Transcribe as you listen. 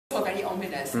also very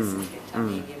ominous, isn't it? I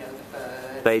mean, you know, the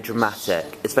birds. Very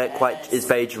dramatic. It's very It's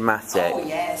very dramatic. Oh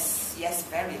yes, yes,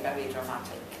 very, very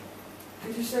dramatic.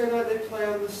 Could you say like they play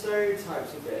on the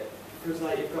stereotypes a bit? Because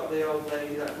like you've got the old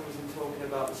lady that comes in talking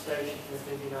about the station, and you're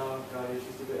thinking, oh god, it's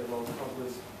just a bit of old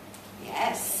cobblers.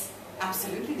 Yes,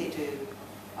 absolutely they do.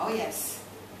 Oh yes.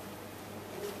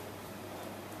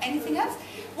 Anything else?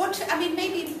 What, I mean,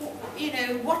 maybe, you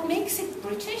know, what makes it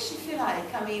British, if you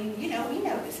like? I mean, you know, we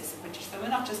know this is a British film,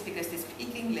 not just because they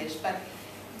speak English, but,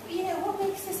 you know, what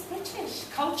makes this British,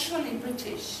 culturally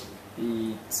British?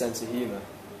 The sense of humour.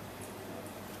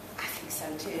 I think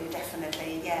so too,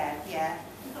 definitely, yeah, yeah.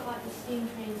 You've got like the steam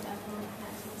trains that everyone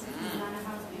connects with the designer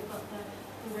house, but you've got the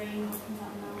rain that comes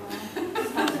out of nowhere. It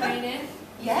starts raining.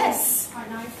 Yes. It's quite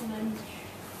nice, and then...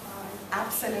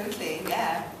 Absolutely,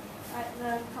 yeah. Like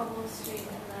the cobble street and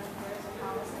the rows of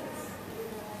houses.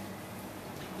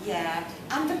 Yeah,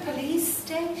 and the police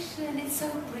station, it's so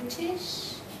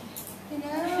British, you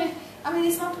know. I mean,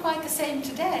 it's not quite the same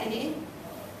today,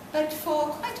 but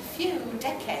for quite a few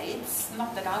decades,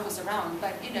 not that I was around,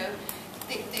 but, you know,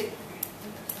 the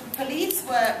police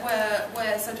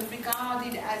were sort of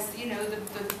regarded as, you know, the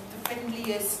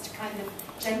friendliest kind of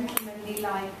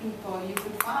gentlemanly-like people you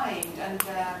could find, and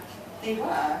they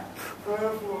were. Going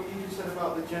off what you just said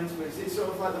about the gentlemen, is it sort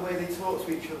of like the way they talk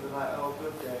to each other, like, oh,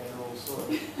 good day, and all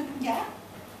sorts? Yeah.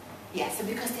 Yes, and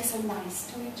because they're so nice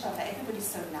to each other, everybody's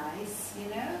so nice, you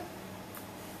know?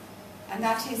 And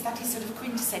that is sort of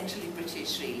quintessentially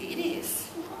British, really. It is.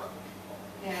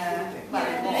 Yeah, well,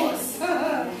 it was.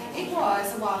 It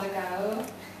was a while ago.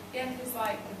 Yeah, because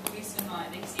like the policemen, like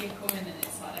they see you coming and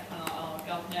it's like they're kind of like, oh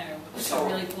god no, but they're Sure.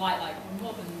 really polite, like it's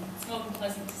more than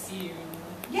pleasant to see you.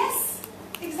 Yes,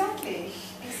 exactly,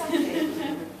 exactly.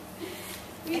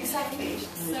 Exactly.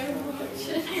 So much.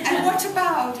 And what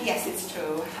about, yes, it's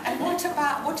true. And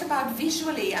what about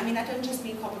visually? I mean, I don't just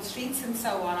mean cobbled streets and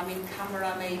so on. I mean,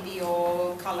 camera maybe,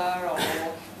 or colour, or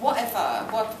whatever.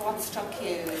 What struck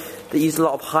you? They use a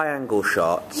lot of high-angle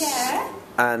shots. Yeah.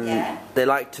 And they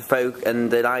like to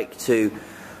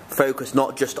focus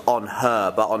not just on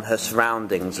her, but on her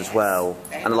surroundings as well,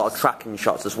 and a lot of tracking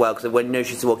shots as well. Because when you know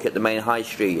she's walking up the main high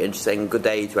street and she's saying good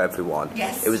day to everyone,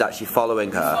 it was actually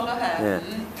following her. Follow her. Yeah.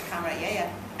 Camera, yeah.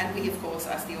 And we, of course,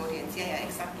 as the audience, yeah,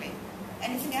 exactly.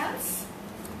 Anything else?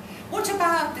 What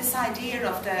about this idea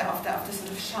of the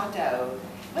sort of shadow?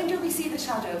 When do we see the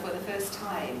shadow for the first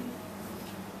time?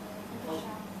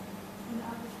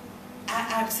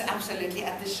 Absolutely,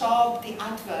 at the shop, the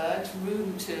advert,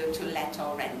 room to let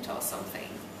or rent or something.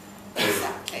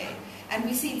 Exactly. And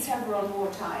we see it several more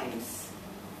times.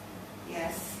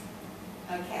 Yes.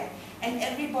 Okay. And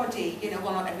everybody, you know,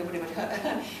 well, not everybody, but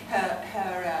her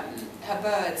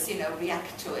birds, you know,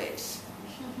 react to it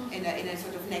in a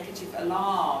sort of negative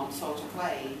alarm sort of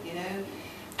way, you know.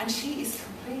 And she is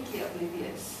completely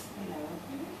oblivious, you know.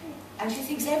 And she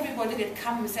thinks everybody that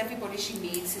comes, everybody she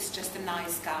meets is just a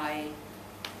nice guy.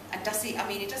 And does he, I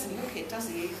mean, it doesn't look it, does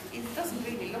he? It doesn't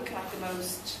really look like the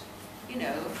most, you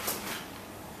know,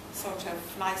 sort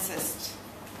of nicest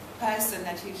person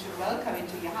that you should welcome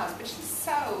into your house. But she's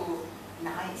so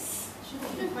nice. She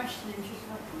doesn't question him, she's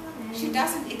like, come on in. She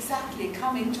doesn't exactly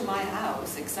come into my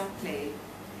house, exactly.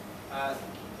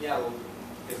 Yeah, well,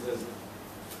 because there's a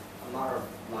matter of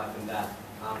life and death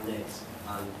and this,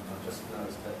 and I've just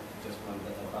noticed that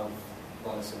they're both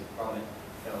Wallace and Gromit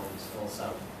films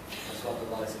also. That's what the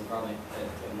Wallace and Gromit, the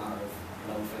matter of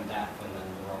life and death, and then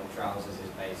the Wrong Trousers is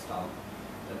based on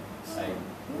the same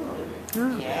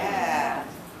movie. Yeah.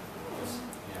 Just,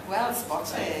 yeah. Well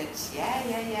spotted.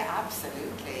 Yeah,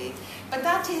 absolutely. But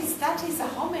that is a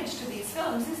homage to these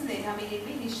films, isn't it? I mean, it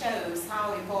really shows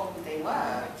how important they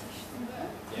were.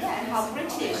 Yeah, and how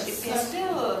British, if they're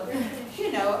still,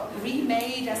 you know,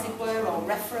 remade, as it were, or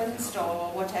referenced,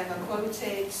 or whatever,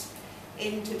 quoted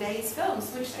in today's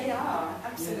films, which they are,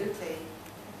 absolutely.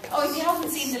 Oh, if you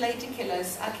haven't seen The Lady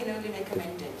Killers, I can only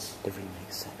recommend it. The remake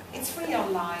set. It's free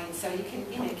online, so you can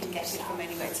get it from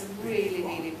anywhere. It's a really,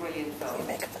 really brilliant film.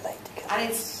 Remake of The Lady Killers. And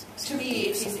it's, to me,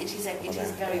 it is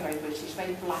very, very British,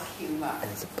 very black humour.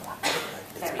 And it's a black.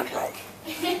 Very black.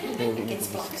 It gets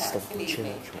blacker, believe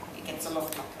me. It gets a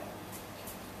lot blacker.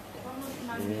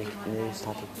 You know, this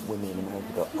type of women in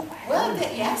America go, oh, well,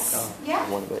 yes, yeah.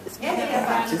 One of it is Yeah.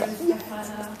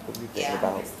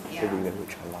 about the women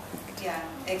which I liked. Yeah,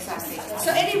 exactly.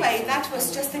 So anyway, that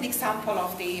was just an example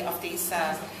of the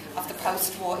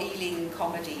post-war Ealing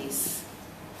comedies.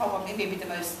 Probably maybe the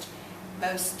most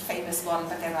famous one,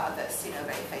 but there are others, you know,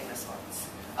 very famous ones.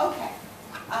 Okay,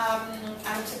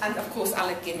 and of course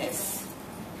Alec Guinness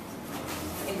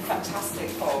in fantastic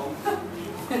form.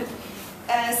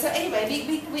 So anyway,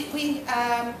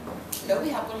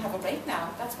 we'll have a break now.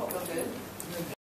 That's what we'll do.